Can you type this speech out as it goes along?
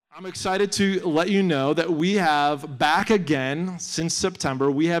I'm excited to let you know that we have back again since September.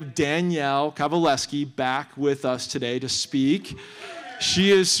 We have Danielle Kowaleski back with us today to speak.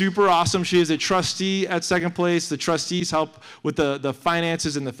 She is super awesome. She is a trustee at Second Place. The trustees help with the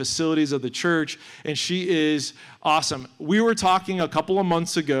finances and the facilities of the church, and she is awesome. We were talking a couple of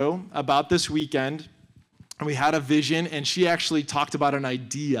months ago about this weekend, and we had a vision, and she actually talked about an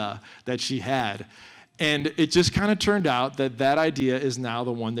idea that she had. And it just kind of turned out that that idea is now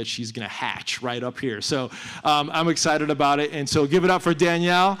the one that she's going to hatch right up here. So I'm excited about it. And so give it up for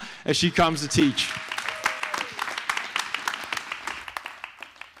Danielle as she comes to teach.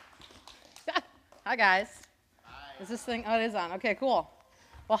 Hi, guys. Hi. Is this thing? Oh, it is on. Okay, cool.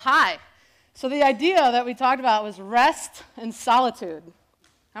 Well, hi. So the idea that we talked about was rest and solitude.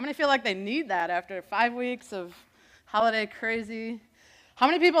 How many feel like they need that after 5 weeks of holiday crazy? How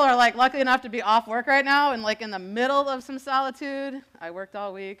many people are lucky enough to be off work right now and in the middle of some solitude? I worked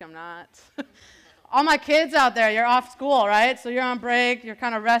all week, I'm not. All my kids out there, you're off school, right? So you're on break, you're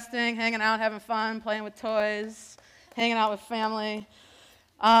kind of resting, hanging out, having fun, playing with toys, hanging out with family.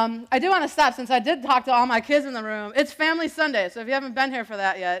 I do want to stop since I did talk to all my kids in the room. It's Family Sunday, so if you haven't been here for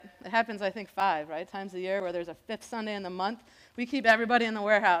that yet, it happens I think 5, right, times a year where there's a 5th Sunday in the month. We keep everybody in the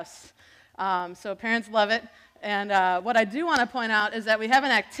warehouse, so parents love it. And what I do want to point out is that we have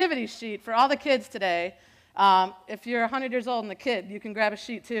an activity sheet for all the kids today. If you're 100 years old and a kid, you can grab a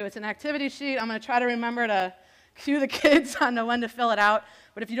sheet too. It's an activity sheet. I'm going to try to remember to cue the kids on to when to fill it out.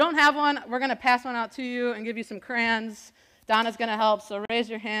 But if you don't have one, we're going to pass one out to you and give you some crayons. Donna's going to help, so raise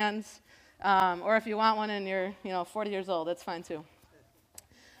your hands. Or if you want one and you're 40 years old, that's fine too.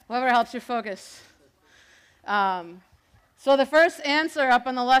 Whoever helps you focus. So the first answer up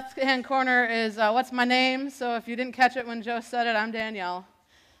on the left-hand corner is, what's my name? So if you didn't catch it when Joe said it, I'm Danielle.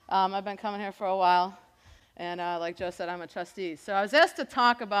 I've been coming here for a while. And like Joe said, I'm a trustee. So I was asked to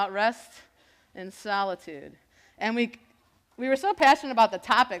talk about rest and solitude. And we were so passionate about the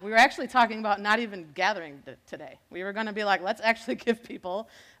topic, we were actually talking about not even gathering today. We were going to be let's actually give people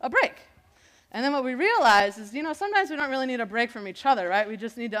a break. And then what we realized is, sometimes we don't really need a break from each other, right? We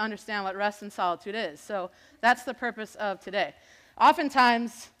just need to understand what rest and solitude is. So that's the purpose of today.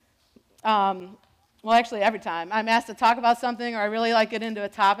 Oftentimes, actually every time, I'm asked to talk about something or I really get into a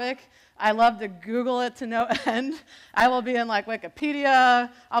topic, I love to Google it to no end. I will be in Wikipedia.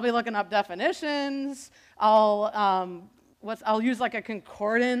 I'll be looking up definitions. I'll use a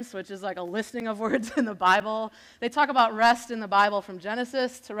concordance, which is a listing of words in the Bible. They talk about rest in the Bible from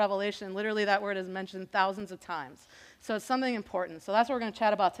Genesis to Revelation. Literally, that word is mentioned thousands of times. So it's something important. So that's what we're going to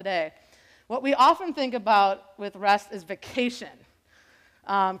chat about today. What we often think about with rest is vacation.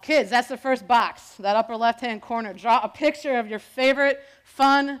 Kids, that's the first box, that upper left-hand corner. Draw a picture of your favorite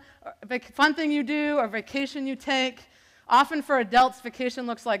fun thing you do or vacation you take. Often for adults, vacation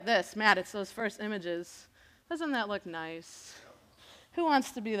looks like this. Matt, it's those first images. Doesn't that look nice? Who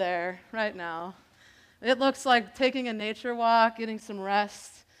wants to be there right now? It looks like taking a nature walk, getting some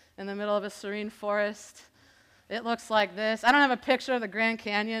rest in the middle of a serene forest. It looks like this. I don't have a picture of the Grand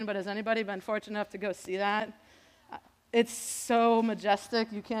Canyon, but has anybody been fortunate enough to go see that? It's so majestic.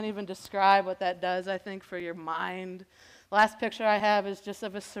 You can't even describe what that does, I think, for your mind. The last picture I have is just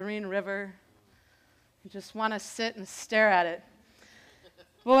of a serene river. You just want to sit and stare at it.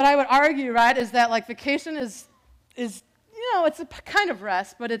 But what I would argue, right, is that vacation is it's a kind of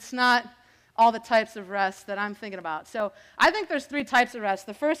rest, but it's not all the types of rest that I'm thinking about. So I think there's 3 types of rest.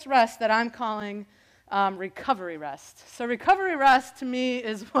 The first rest that I'm calling recovery rest. So recovery rest to me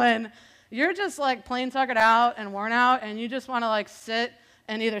is when you're just plain tuckered out and worn out, and you just want to sit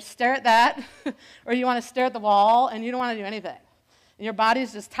and either stare at that, or you want to stare at the wall, and you don't want to do anything. And your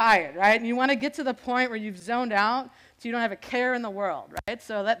body's just tired, right? And you want to get to the point where you've zoned out, so you don't have a care in the world, right?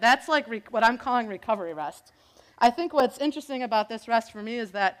 So that's what I'm calling recovery rest. I think what's interesting about this rest for me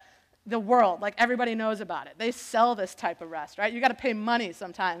is that the world, everybody knows about it. They sell this type of rest, right? You got to pay money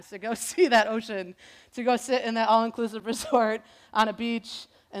sometimes to go see that ocean, to go sit in that all-inclusive resort on a beach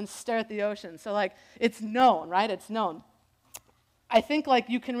and stare at the ocean. So it's known, right? It's known. I think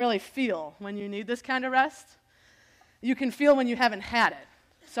you can really feel when you need this kind of rest. You can feel when you haven't had it.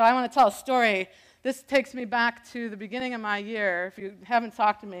 So I want to tell a story. This takes me back to the beginning of my year. If you haven't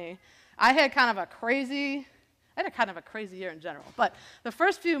talked to me, I had kind of a crazy year in general. But the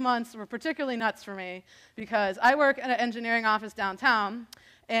first few months were particularly nuts for me because I work in an engineering office downtown,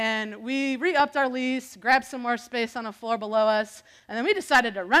 and we re-upped our lease, grabbed some more space on a floor below us, and then we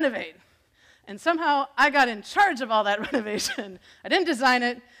decided to renovate. And somehow I got in charge of all that renovation. I didn't design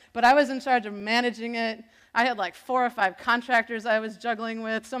it, but I was in charge of managing it. I had 4 or 5 contractors I was juggling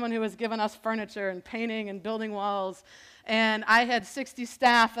with, someone who was giving us furniture and painting and building walls. And I had 60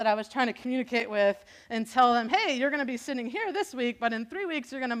 staff that I was trying to communicate with and tell them, hey, you're going to be sitting here this week, but in 3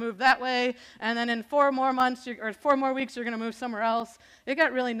 weeks, you're going to move that way. And then in 4 more months, or 4 more weeks, you're going to move somewhere else. It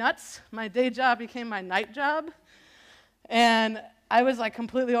got really nuts. My day job became my night job. And I was like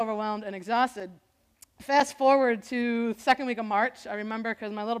completely overwhelmed and exhausted. Fast forward to the second week of March, I remember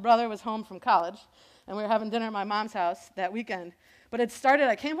because my little brother was home from college, and we were having dinner at my mom's house that weekend. But it started,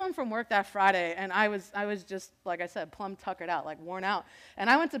 I came home from work that Friday, and I was just, like I said, plumb tuckered out, like worn out. And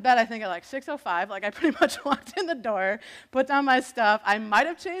I went to bed, I think, at like 6:05. Like, I pretty much walked in the door, put down my stuff. I might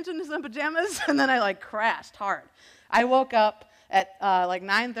have changed into some pajamas, and then I, like, crashed hard. I woke up at like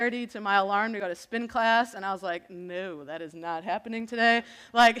 9:30 to my alarm to go to spin class, and I was like, no, that is not happening today.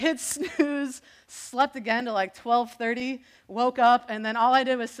 Like, hit snooze, slept again to like 12:30, woke up, and then all I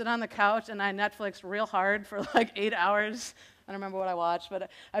did was sit on the couch, and I Netflixed real hard for like 8 hours. I don't remember what I watched, but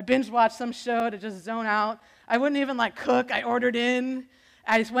I binge watched some show to just zone out. I wouldn't even like cook. I ordered in.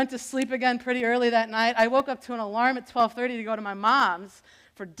 I just went to sleep again pretty early that night. I woke up to an alarm at 12:30 to go to my mom's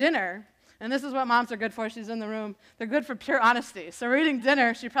for dinner. And this is what moms are good for. She's in the room. They're good for pure honesty. So we're eating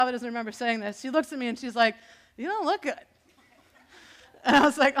dinner. She probably doesn't remember saying this. She looks at me and she's like, you don't look good. And I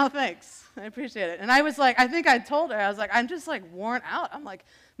was like, oh, thanks. I appreciate it. And I was like, I think I told her, I was like, I'm just like worn out. I'm like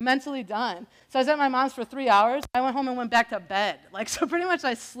mentally done. So I was at my mom's for 3 hours. I went home and went back to bed. Like, so pretty much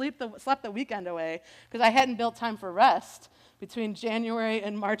I slept the weekend away because I hadn't built time for rest between January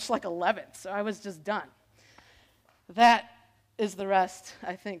and March like 11th. So I was just done. That is the rest,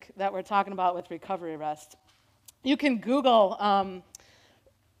 I think, that we're talking about with recovery rest. You can Google,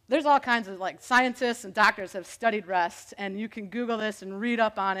 there's all kinds of, like, scientists and doctors have studied rest, and you can Google this and read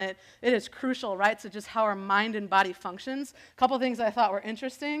up on it. It is crucial, right, to just how our mind and body functions. A couple things I thought were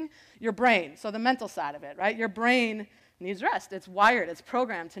interesting. Your brain, so the mental side of it, right? Your brain needs rest. It's wired, it's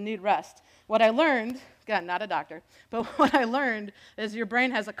programmed to need rest. What I learned, again, not a doctor, but what I learned is your brain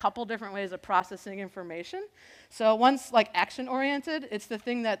has a couple different ways of processing information. So one's like action-oriented. It's the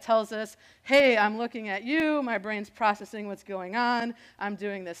thing that tells us, hey, I'm looking at you, my brain's processing what's going on, I'm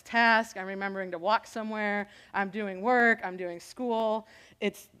doing this task, I'm remembering to walk somewhere, I'm doing work, I'm doing school.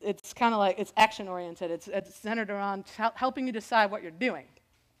 It's kind of like, it's action-oriented. It's centered around helping you decide what you're doing.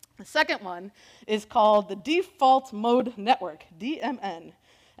 The second one is called the default mode network, DMN.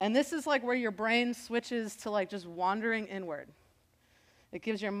 And this is like where your brain switches to like just wandering inward. It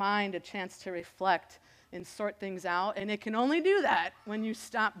gives your mind a chance to reflect and sort things out, and it can only do that when you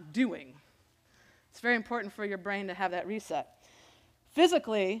stop doing. It's very important for your brain to have that reset.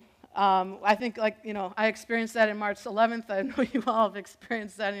 Physically, I think, like, you know, I experienced that in March 11th. I know you all have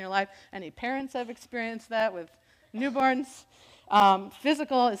experienced that in your life. Any parents have experienced that with newborns.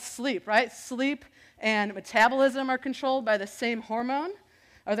 Physical is sleep, right? Sleep and metabolism are controlled by the same hormone,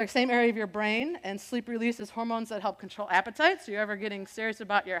 or the same area of your brain, and sleep releases hormones that help control appetite. So you're ever getting serious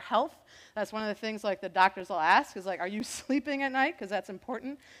about your health, that's one of the things like the doctors will ask is like, are you sleeping at night? Because that's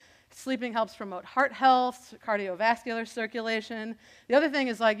important. Sleeping helps promote heart health, cardiovascular circulation. The other thing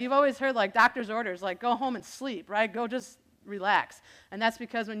is, like, you've always heard like doctor's orders, like go home and sleep, right? Go just relax. And that's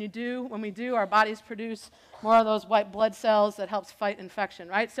because when we do, our bodies produce more of those white blood cells that helps fight infection,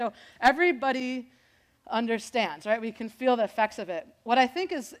 right? So everybody understands, right? We can feel the effects of it. What I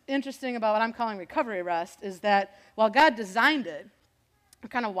think is interesting about what I'm calling recovery rest is that while God designed it, we're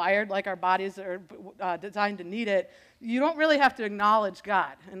kind of wired like our bodies are designed to need it, you don't really have to acknowledge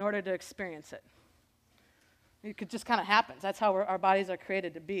God in order to experience it. It just kind of happens. That's how our bodies are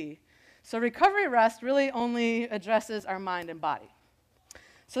created to be. So recovery rest really only addresses our mind and body.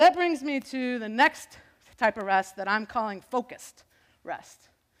 So that brings me to the next type of rest that I'm calling focused rest.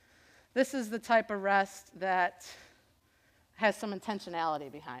 This is the type of rest that has some intentionality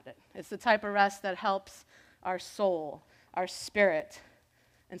behind it. It's the type of rest that helps our soul, our spirit.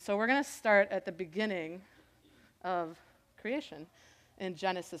 And so we're going to start at the beginning of creation in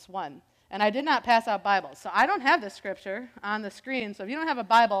Genesis 1. And I did not pass out Bibles, so I don't have this scripture on the screen. So if you don't have a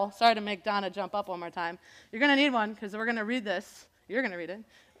Bible, sorry to make Donna jump up one more time. You're going to need one because we're going to read this. You're going to read it,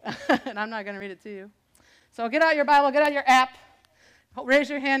 and I'm not going to read it to you. So get out your Bible, get out your app. Raise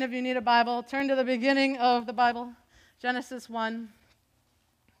your hand if you need a Bible. Turn to the beginning of the Bible, Genesis 1.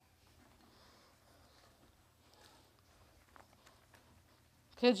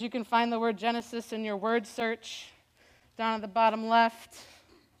 Kids, you can find the word Genesis in your word search down at the bottom left.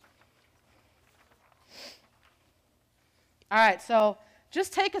 All right, so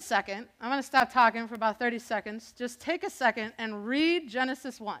just take a second. I'm going to stop talking for about 30 seconds. Just take a second and read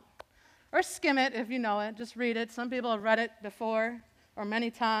Genesis 1. Or skim it if you know it. Just read it. Some people have read it before or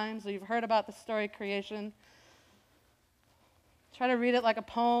many times, or you've heard about the story of creation. Try to read it like a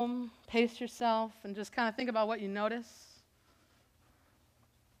poem. Pace yourself and just kind of think about what you notice.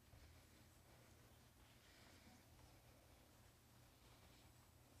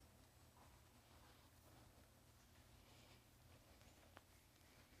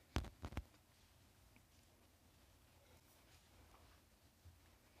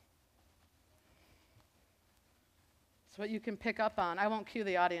 It's what you can pick up on. I won't cue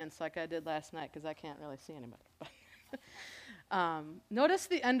the audience like I did last night because I can't really see anybody. Notice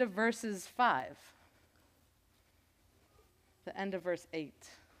the end of verses 5, the end of verse 8,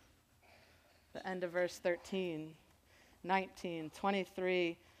 the end of verse 13, 19,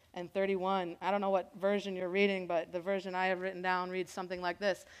 23, and 31. I don't know what version you're reading, but the version I have written down reads something like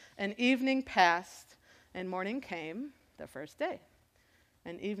this. And evening passed, and morning came the first day.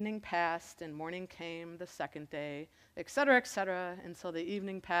 And evening passed, and morning came the second day, etc., until the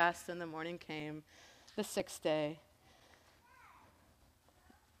evening passed, and the morning came the sixth day.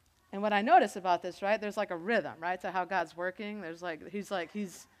 And what I notice about this, right, there's like a rhythm, right, to how God's working. There's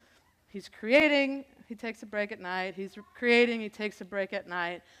he's creating, he takes a break at night. He's creating, he takes a break at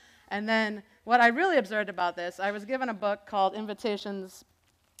night. And then what I really observed about this, I was given a book called Invitations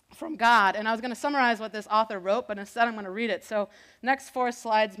from God, and I was going to summarize what this author wrote, but instead I'm going to read it. So next 4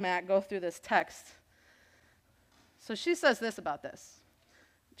 slides, Matt, go through this text. So she says this about this,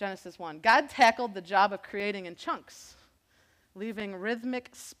 Genesis 1. God tackled the job of creating in chunks, leaving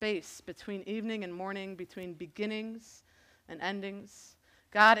rhythmic space between evening and morning, between beginnings and endings.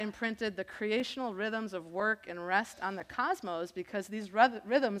 God imprinted the creational rhythms of work and rest on the cosmos because these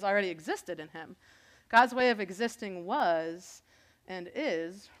rhythms already existed in him. God's way of existing was and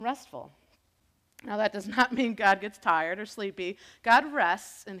is restful. Now, that does not mean God gets tired or sleepy. God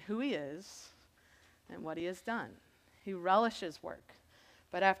rests in who he is and what he has done. He relishes work.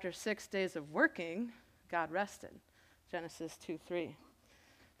 But after 6 days of working, God rested. Genesis 2:3.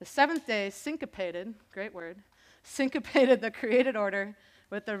 The seventh day syncopated, great word, syncopated the created order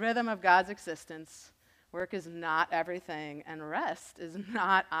with the rhythm of God's existence. Work is not everything, and rest is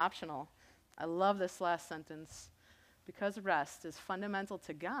not optional. I love this last sentence. Because rest is fundamental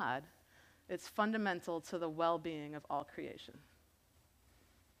to God, it's fundamental to the well-being of all creation.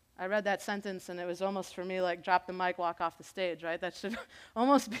 I read that sentence, and it was almost for me like drop the mic, walk off the stage, right? That should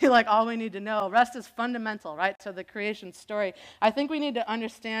almost be like all we need to know. Rest is fundamental, right, to the creation story. I think we need to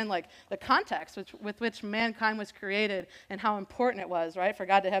understand like the context with which mankind was created and how important it was, right, for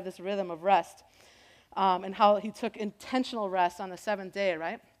God to have this rhythm of rest, and how he took intentional rest on the seventh day,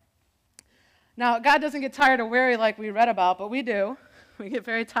 right? Now, God doesn't get tired or weary like we read about, but we do. We get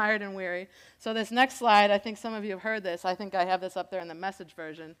very tired and weary. So this next slide, I think some of you have heard this. I think I have this up there in the Message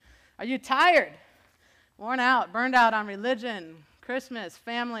version. Are you tired, worn out, burned out on religion, Christmas,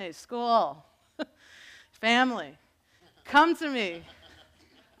 family, school? Family. Come to me.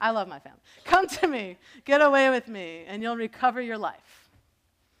 I love my family. Come to me. Get away with me, and you'll recover your life.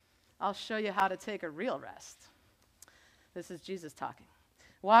 I'll show you how to take a real rest. This is Jesus talking.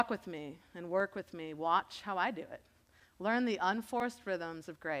 Walk with me and work with me. Watch how I do it. Learn the unforced rhythms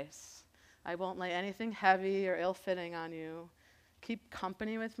of grace. I won't lay anything heavy or ill-fitting on you. Keep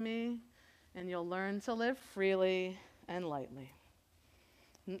company with me, and you'll learn to live freely and lightly.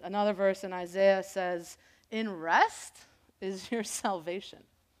 Another verse in Isaiah says, in rest is your salvation.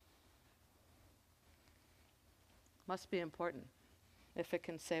 Must be important if it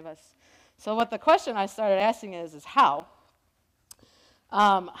can save us. So what the question I started asking is how?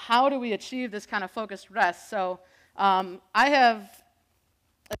 How do we achieve this kind of focused rest? So I have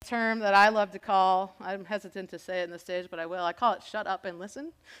a term that I love to call, I'm hesitant to say it in the stage, but I will. I call it shut up and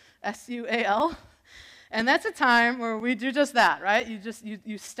listen, S-U-A-L. And that's a time where we do just that, right?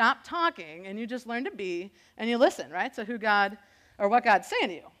 You stop talking and you just learn to be and you listen, right, to who God or what God's saying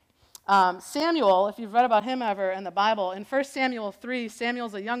to you. Samuel, if you've read about him ever in the Bible, in 1 Samuel 3,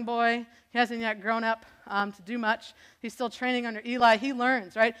 Samuel's a young boy. He hasn't yet grown up to do much. He's still training under Eli. He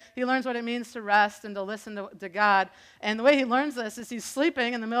learns, right? He learns what it means to rest and to listen to God. And the way he learns this is he's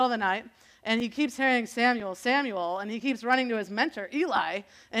sleeping in the middle of the night, and he keeps hearing Samuel, Samuel, and he keeps running to his mentor, Eli,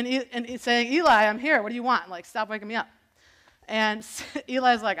 and he's saying, Eli, I'm here. What do you want? Like, stop waking me up. And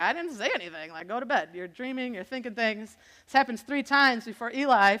Eli's like, I didn't say anything. Like, go to bed. You're dreaming. You're thinking things. This happens 3 times before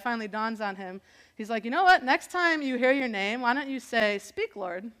Eli finally dawns on him. He's like, you know what? Next time you hear your name, why don't you say, speak,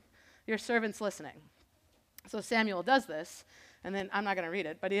 Lord. Your servant's listening. So Samuel does this, and then I'm not going to read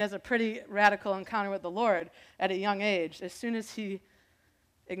it, but he has a pretty radical encounter with the Lord at a young age as soon as he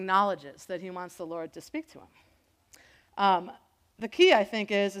acknowledges that he wants the Lord to speak to him. The key, I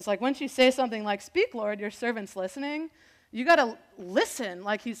think, is like once you say something like, speak, Lord, your servant's listening, you got to listen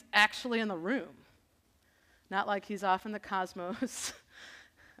like he's actually in the room, not like he's off in the cosmos,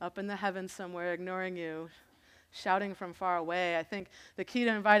 up in the heavens somewhere, ignoring you, shouting from far away. I think the key to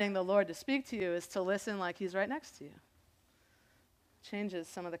inviting the Lord to speak to you is to listen like he's right next to you. Changes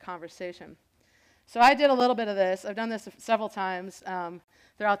some of the conversation. So I did a little bit of this. I've done this several times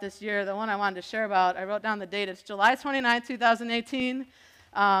throughout this year. The one I wanted to share about, I wrote down the date. It's July 29, 2018.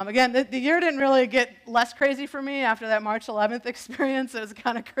 Again, the year didn't really get less crazy for me after that March 11th experience. It was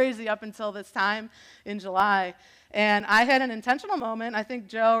kind of crazy up until this time in July. And I had an intentional moment, I think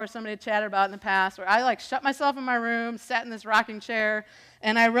Joe or somebody had chatted about in the past, where I shut myself in my room, sat in this rocking chair,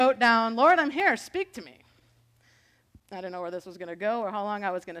 and I wrote down, Lord, I'm here, speak to me. I didn't know where this was going to go or how long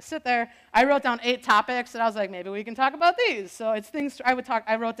I was going to sit there. I wrote down 8 topics, and I was like, maybe we can talk about these. So it's things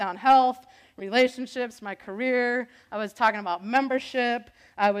I wrote down: health, relationships, my career. I was talking about membership.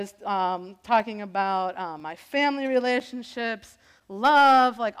 I was talking about my family relationships,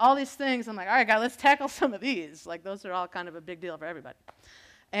 love, all these things. I'm like, all right, God, let's tackle some of these. Those are all kind of a big deal for everybody.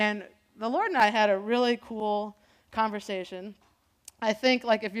 And the Lord and I had a really cool conversation. I think,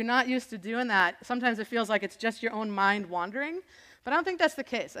 if you're not used to doing that, sometimes it feels like it's just your own mind wandering. But I don't think that's the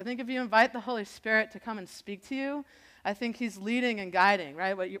case. I think if you invite the Holy Spirit to come and speak to you, I think he's leading and guiding,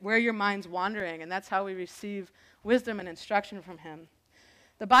 right, where your mind's wandering, and that's how we receive wisdom and instruction from him.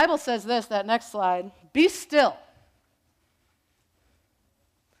 The Bible says this, that next slide, be still.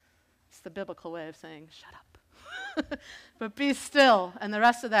 It's the biblical way of saying, shut up. But be still, and the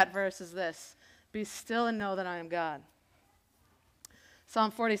rest of that verse is this, be still and know that I am God. Psalm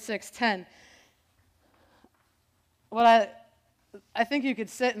 46:10. What I think you could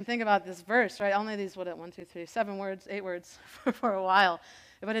sit and think about this verse, right? Only these, 7 words, 8 words for a while.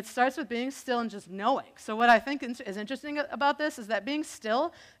 But it starts with being still and just knowing. So what I think is interesting about this is that being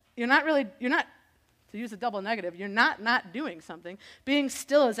still, you're not, to use a double negative, you're not doing something. Being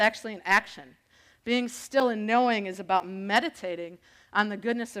still is actually an action. Being still and knowing is about meditating on the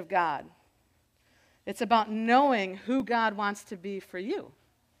goodness of God. It's about knowing who God wants to be for you.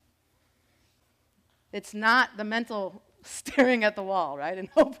 It's not the mental staring at the wall, right, and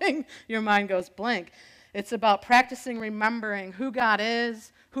hoping your mind goes blank. It's about practicing remembering who God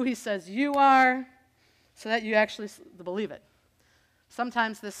is, who he says you are, so that you actually believe it.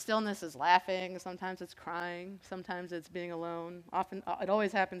 Sometimes this stillness is laughing, sometimes it's crying, sometimes it's being alone. Often, it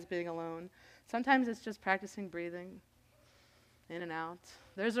always happens being alone. Sometimes it's just practicing breathing in and out.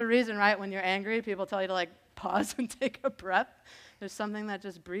 There's a reason, right, when you're angry, people tell you to pause and take a breath. There's something that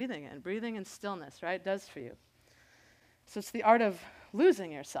just breathing in stillness, right, does for you. So it's the art of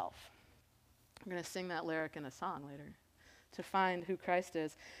losing yourself. I'm going to sing that lyric in a song later, to find who Christ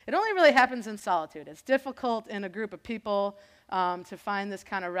is. It only really happens in solitude. It's difficult in a group of people to find this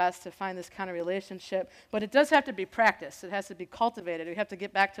kind of rest, to find this kind of relationship, but it does have to be practiced. It has to be cultivated. We have to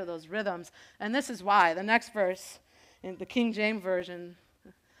get back to those rhythms, and this is why. The next verse, in the King James Version,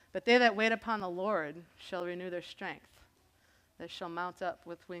 but they that wait upon the Lord shall renew their strength. They shall mount up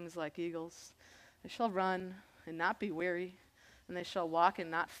with wings like eagles. They shall run and not be weary, and they shall walk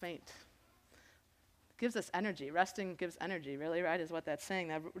and not faint. It gives us energy. Resting gives energy, really, right, is what that's saying.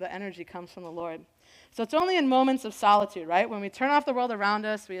 That the energy comes from the Lord. So it's only in moments of solitude, right? When we turn off the world around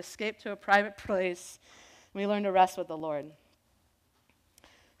us, we escape to a private place, and we learn to rest with the Lord.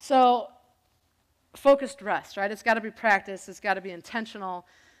 So focused rest, right? It's got to be practiced. It's got to be intentional.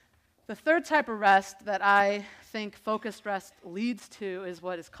 The third type of rest that I think focused rest leads to is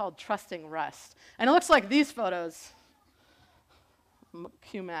what is called trusting rest. And it looks like these photos.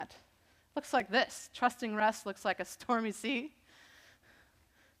 Cue Matt. Looks like this. Trusting rest looks like a stormy sea,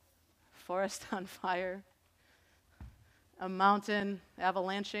 forest on fire, a mountain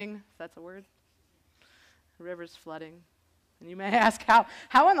avalanching, if that's a word, rivers flooding. And you may ask,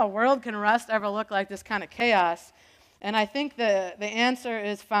 how in the world can rest ever look like this kind of chaos? And I think the answer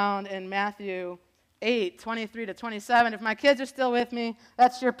is found in Matthew 8:23-27. If my kids are still with me,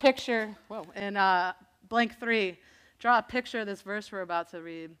 that's your picture. Whoa, in blank 3. Draw a picture of this verse we're about to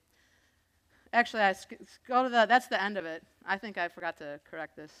read. Actually, go to that's the end of it. I think I forgot to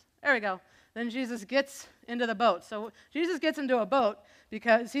correct this. There we go. Then Jesus gets into the boat. So Jesus gets into a boat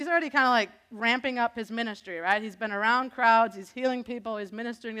because he's already kind of ramping up his ministry, right? He's been around crowds. He's healing people. He's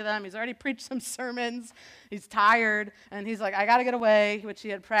ministering to them. He's already preached some sermons. He's tired. And he's like, I got to get away, which he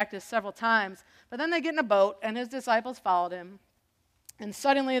had practiced several times. But then they get in a boat, and his disciples followed him. And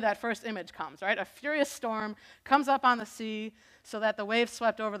suddenly that first image comes, right? A furious storm comes up on the sea so that the waves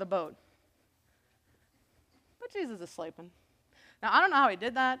swept over the boat. But Jesus is sleeping. Now, I don't know how he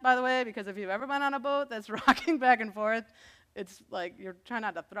did that, by the way, because if you've ever been on a boat that's rocking back and forth, it's like you're trying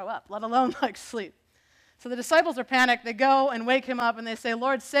not to throw up, let alone sleep. So the disciples are panicked. They go and wake him up, and they say,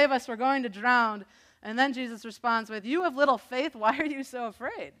 Lord, save us, we're going to drown. And then Jesus responds with, you have little faith, why are you so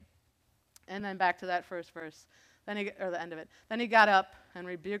afraid? And then back to that first verse, or the end of it. Then he got up and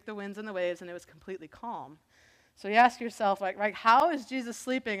rebuked the winds and the waves, and it was completely calm. So you ask yourself, how is Jesus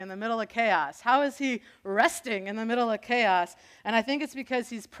sleeping in the middle of chaos? How is he resting in the middle of chaos? And I think it's because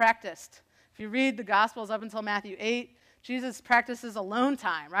he's practiced. If you read the Gospels up until Matthew 8, Jesus practices alone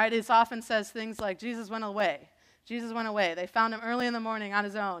time, right? It often says things like, Jesus went away. Jesus went away. They found him early in the morning on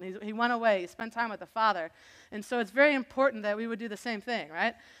his own. He went away. He spent time with the Father. And so it's very important that we would do the same thing,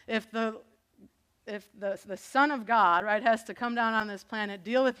 right? If the Son of God, right, has to come down on this planet,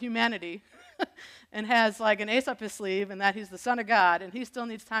 deal with humanity, and has like an ace up his sleeve, and that he's the Son of God, and he still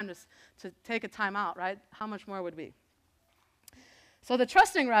needs time to take a time out, right? How much more would we? So the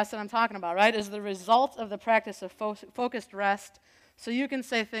trusting rest that I'm talking about, right, is the result of the practice of focused rest. So you can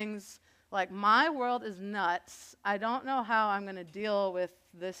say things like, my world is nuts. I don't know how I'm going to deal with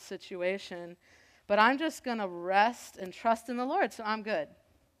this situation, but I'm just going to rest and trust in the Lord, so I'm good.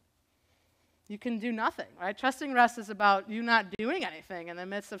 You can do nothing, right? Trusting rest is about you not doing anything in the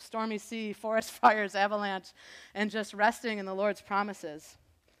midst of stormy sea, forest fires, avalanche, and just resting in the Lord's promises.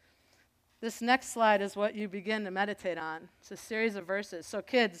 This next slide is what you begin to meditate on. It's a series of verses. So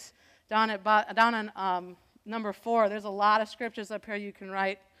kids, down on number 4, there's a lot of scriptures up here you can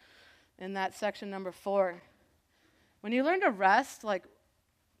write in that section number 4. When you learn to rest, like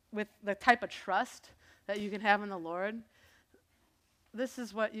with the type of trust that you can have in the Lord, this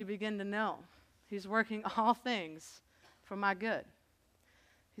is what you begin to know. He's working all things for my good.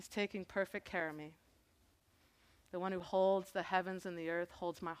 He's taking perfect care of me. The one who holds the heavens and the earth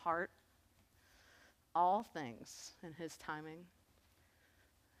holds my heart. All things in his timing.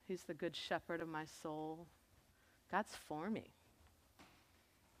 He's the good shepherd of my soul. God's for me.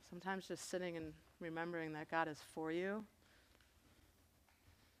 Sometimes just sitting and remembering that God is for you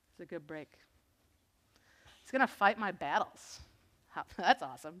is a good break. He's going to fight my battles. That's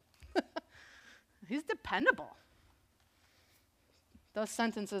awesome. He's dependable. Those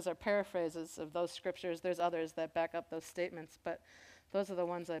sentences are paraphrases of those scriptures. There's others that back up those statements, but those are the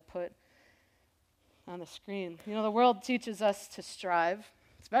ones I put on the screen. You know, the world teaches us to strive,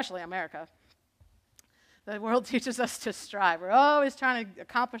 especially America. The world teaches us to strive. We're always trying to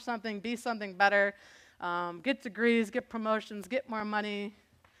accomplish something, be something better, get degrees, get promotions, get more money,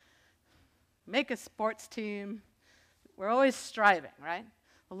 make a sports team. We're always striving, right?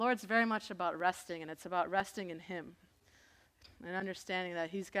 The Lord's very much about resting, and it's about resting in him and understanding that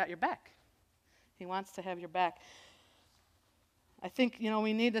he's got your back. He wants to have your back. I think,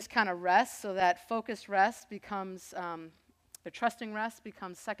 we need this kind of rest so that focused rest becomes, the trusting rest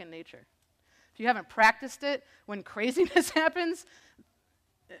becomes second nature. If you haven't practiced it, when craziness happens,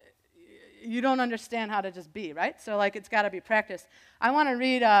 you don't understand how to just be, right? So, it's got to be practiced. I want to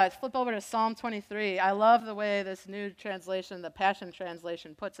read, flip over to Psalm 23. I love the way this new translation, the Passion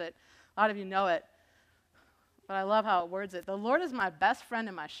Translation, puts it. A lot of you know it, but I love how it words it. The Lord is my best friend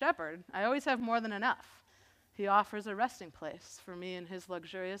and my shepherd. I always have more than enough. He offers a resting place for me in his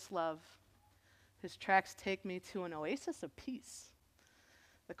luxurious love. His tracks take me to an oasis of peace,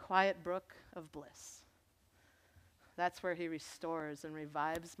 the quiet brook of bliss. That's where he restores and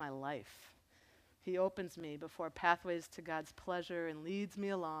revives my life. He opens me before pathways to God's pleasure and leads me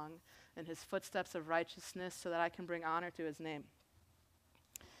along in his footsteps of righteousness so that I can bring honor to his name.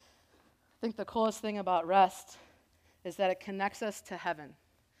 I think the coolest thing about rest is that it connects us to heaven.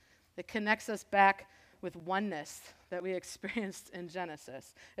 It connects us back with oneness that we experienced in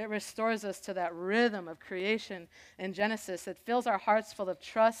Genesis. It restores us to that rhythm of creation in Genesis. It fills our hearts full of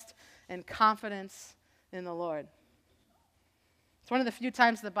trust and confidence in the Lord. It's one of the few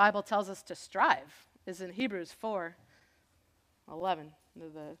times the Bible tells us to strive, is in Hebrews 4:11.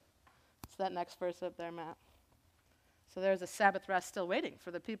 It's that next verse up there, Matt. So there's a Sabbath rest still waiting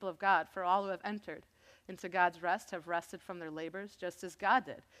for the people of God, for all who have entered into God's rest have rested from their labors, just as God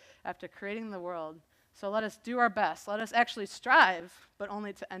did after creating the world. So let us do our best. Let us actually strive, but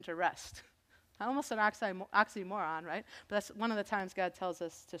only to enter rest. Almost an oxymoron, right? But that's one of the times God tells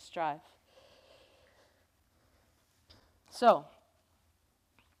us to strive. So,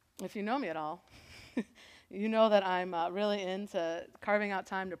 if you know me at all, you know that I'm really into carving out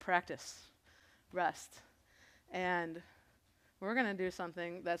time to practice rest. And we're going to do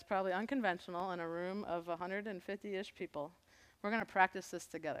something that's probably unconventional in a room of 150-ish people. We're going to practice this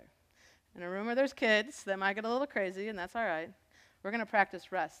together. In a room where there's kids that might get a little crazy, and that's all right. We're going to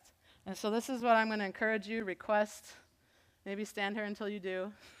practice rest. And so this is what I'm going to encourage you, request, maybe stand here until you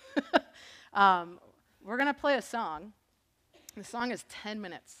do. We're going to play a song. The song is 10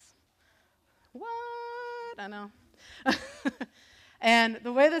 minutes. What? I know. And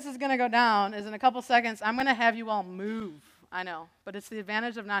the way this is going to go down is in a couple seconds, I'm going to have you all move. I know, but it's the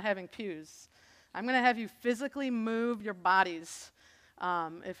advantage of not having pews. I'm going to have you physically move your bodies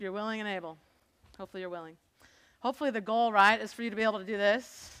if you're willing and able. Hopefully you're willing. Hopefully the goal, right, is for you to be able to do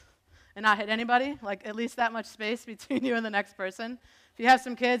this and not hit anybody, like at least that much space between you and the next person. If you have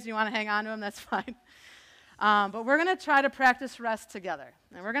some kids, you want to hang on to them, that's fine. But we're going to try to practice rest together.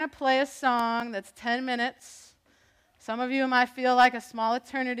 And we're going to play a song that's 10 minutes. Some of you might feel like a small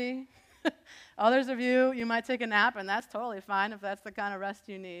eternity. Others of you, you might take a nap, and that's totally fine if that's the kind of rest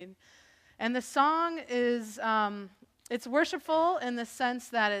you need. And the song is, it's worshipful in the sense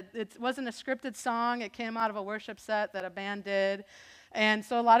that it wasn't a scripted song. It came out of a worship set that a band did. And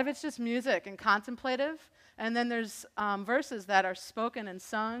so a lot of it's just music and contemplative. And then there's verses that are spoken and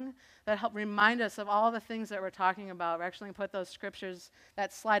sung that help remind us of all the things that we're talking about. We're actually going to put those scriptures,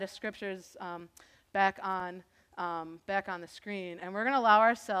 that slide of scriptures, back on the screen. And we're going to allow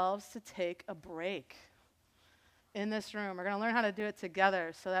ourselves to take a break in this room. We're going to learn how to do it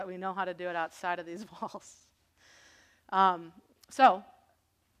together so that we know how to do it outside of these walls. So,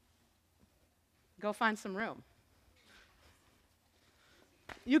 go find some room.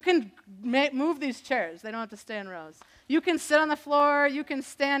 You can move these chairs. They don't have to stay in rows. You can sit on the floor. You can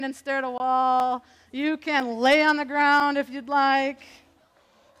stand and stare at a wall. You can lay on the ground if you'd like.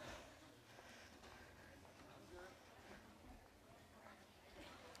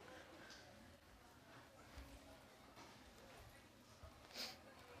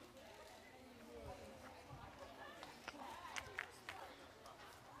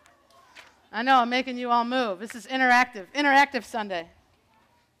 I know, I'm making you all move. This is interactive Sunday.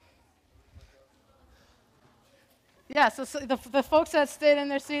 Yeah, so the folks that stayed in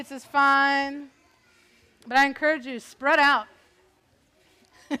their seats is fine. But I encourage you, spread out.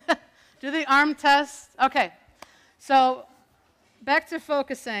 Do the arm test. Okay, so back to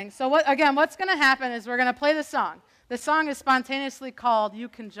focusing. So what's going to happen is we're going to play the song. The song is spontaneously called You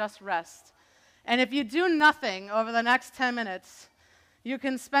Can Just Rest. And if you do nothing over the next 10 minutes, you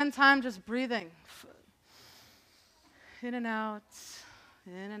can spend time just breathing. In and out,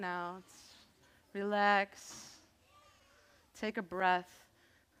 in and out. Relax. Take a breath.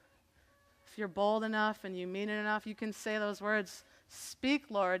 If you're bold enough and you mean it enough, you can say those words, "Speak,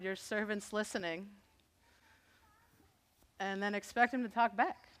 Lord, your servant's listening." And then expect him to talk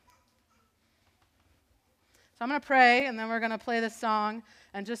back. So I'm going to pray, and then we're going to play this song.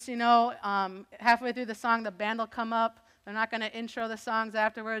 And just so you know, halfway through the song, the band will come up. They're not going to intro the songs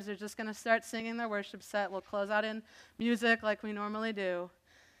afterwards. They're just going to start singing their worship set. We'll close out in music like we normally do.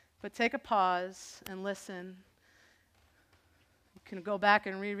 But take a pause and listen. You can go back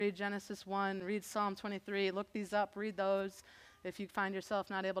and reread Genesis 1, read Psalm 23, look these up, read those if you find yourself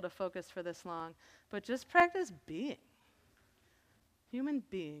not able to focus for this long. But just practice being. Human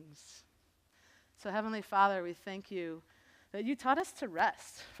beings. So Heavenly Father, we thank you that you taught us to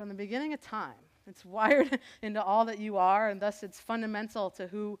rest from the beginning of time. It's wired into all that you are, and thus it's fundamental to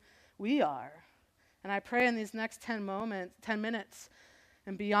who we are. And I pray in these next 10 minutes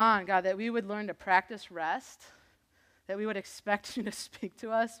and beyond, God, that we would learn to practice rest, that we would expect you to speak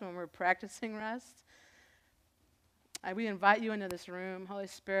to us when we're practicing rest. We invite you into this room. Holy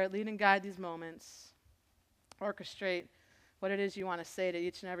Spirit, lead and guide these moments. Orchestrate what it is you want to say to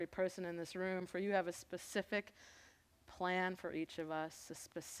each and every person in this room, for you have a specific plan for each of us, a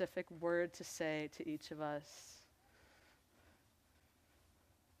specific word to say to each of us.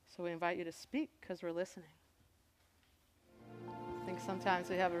 So we invite you to speak because we're listening. I think sometimes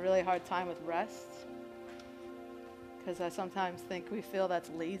we have a really hard time with rest because I sometimes think we feel that's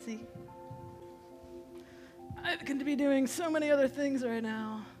lazy. I can be doing so many other things right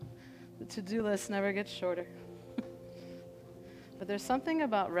now. The to-do list never gets shorter. But there's something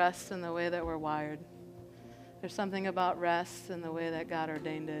about rest in the way that we're wired. There's something about rest in the way that God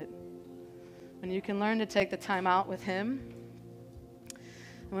ordained it. When you can learn to take the time out with Him,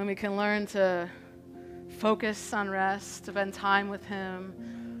 and when we can learn to focus on rest, to spend time with Him,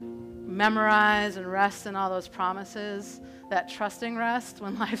 memorize and rest in all those promises, that trusting rest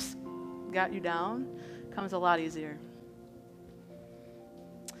when life's got you down comes a lot easier.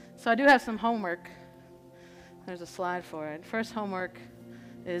 So I do have some homework. There's a slide for it. First homework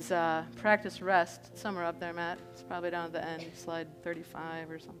is practice rest. Somewhere up there, Matt. It's probably down at the end, slide 35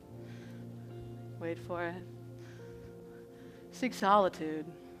 or something. Wait for it. Seek solitude.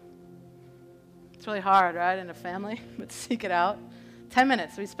 It's really hard, right, in a family, but seek it out. 10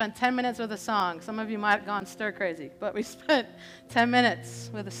 minutes. We spent 10 minutes with a song. Some of you might have gone stir crazy, but we spent 10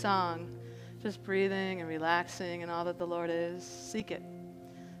 minutes with a song, just breathing and relaxing and all that the Lord is. Seek it.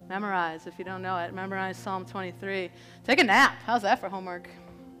 Memorize. If you don't know it, memorize Psalm 23. Take a nap. How's that for homework?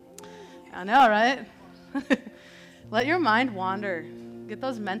 I know, right? Let your mind wander. Get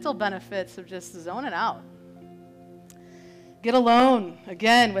those mental benefits of just zoning out. Get alone,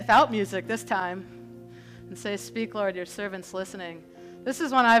 again, without music this time, and say, "Speak, Lord, your servant's listening." This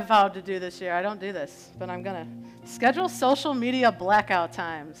is one I've vowed to do this year. I don't do this, but I'm going to schedule social media blackout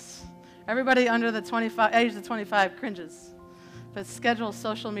times. Everybody under the age of 25 cringes. But schedule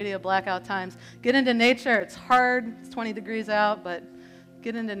social media blackout times. Get into nature. It's hard. It's 20 degrees out, but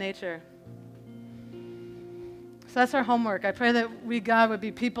get into nature. So that's our homework. I pray that we, God, would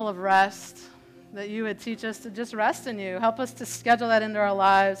be people of rest, that you would teach us to just rest in you. Help us to schedule that into our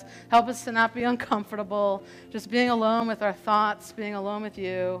lives. Help us to not be uncomfortable, just being alone with our thoughts, being alone with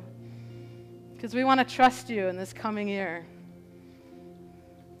you, because we want to trust you in this coming year.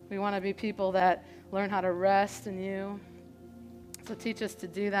 We want to be people that learn how to rest in you. So teach us to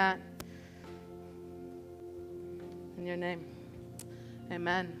do that. In your name,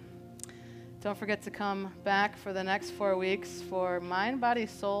 amen. Don't forget to come back for the next 4 weeks for mind, body,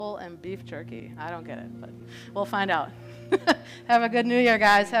 soul, and beef jerky. I don't get it, but we'll find out. Have a good New Year,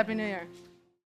 guys. Happy New Year.